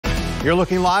You're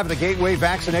looking live at the Gateway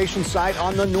vaccination site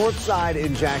on the north side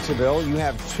in Jacksonville. You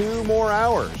have 2 more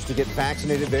hours to get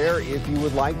vaccinated there if you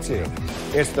would like to.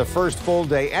 It's the first full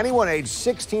day anyone age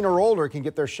 16 or older can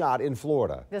get their shot in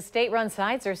Florida. The state-run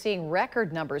sites are seeing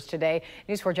record numbers today.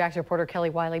 News 4 Jax reporter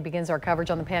Kelly Wiley begins our coverage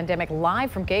on the pandemic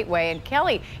live from Gateway. And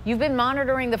Kelly, you've been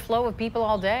monitoring the flow of people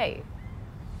all day.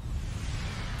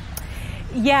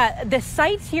 Yeah, the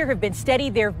sites here have been steady.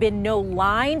 There have been no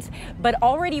lines, but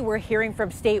already we're hearing from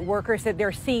state workers that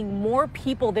they're seeing more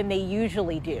people than they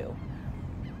usually do.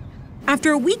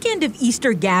 After a weekend of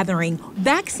Easter gathering,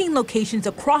 vaccine locations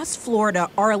across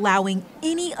Florida are allowing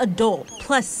any adult,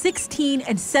 plus 16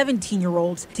 and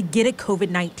 17-year-olds, to get a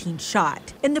COVID-19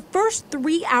 shot. In the first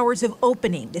 3 hours of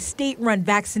opening, the state-run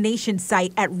vaccination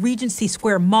site at Regency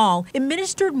Square Mall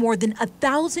administered more than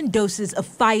 1,000 doses of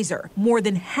Pfizer, more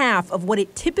than half of what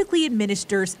it typically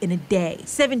administers in a day.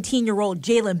 17-year-old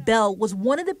Jalen Bell was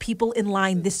one of the people in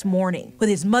line this morning. With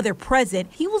his mother present,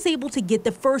 he was able to get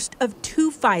the first of 2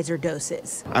 Pfizer doses.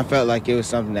 I felt like it was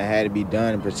something that had to be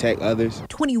done to protect others.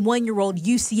 21-year-old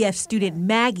UCF student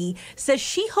Maggie says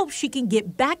she hopes she can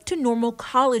get back to normal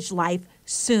college life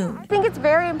soon. I think it's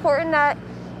very important that,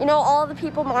 all the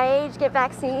people my age get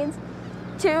vaccines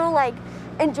to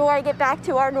get back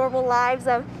to our normal lives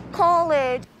of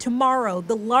college. Tomorrow,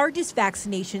 the largest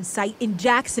vaccination site in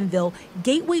Jacksonville,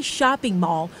 Gateway Shopping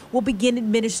Mall, will begin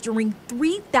administering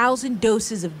 3,000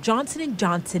 doses of Johnson &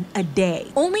 Johnson a day,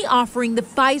 only offering the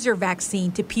Pfizer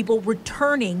vaccine to people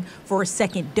returning for a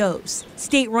second dose.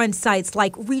 State-run sites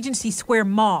like Regency Square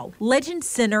Mall, Legend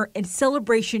Center, and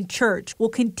Celebration Church will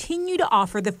continue to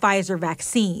offer the Pfizer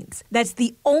vaccines. That's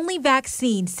the only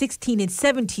vaccine 16 and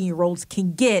 17-year-olds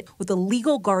can get with a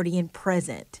legal guardian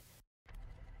present.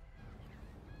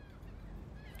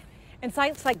 And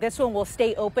sites like this one will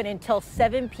stay open until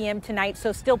 7 p.m. tonight,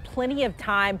 so still plenty of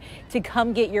time to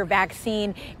come get your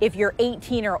vaccine if you're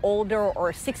 18 or older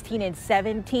or 16 and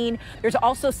 17. There's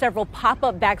also several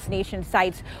pop-up vaccination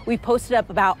sites. We posted up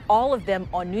about all of them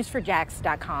on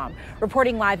news4jax.com.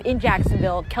 Reporting live in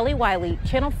Jacksonville, Kelly Wiley,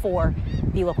 Channel 4,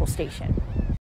 the local station.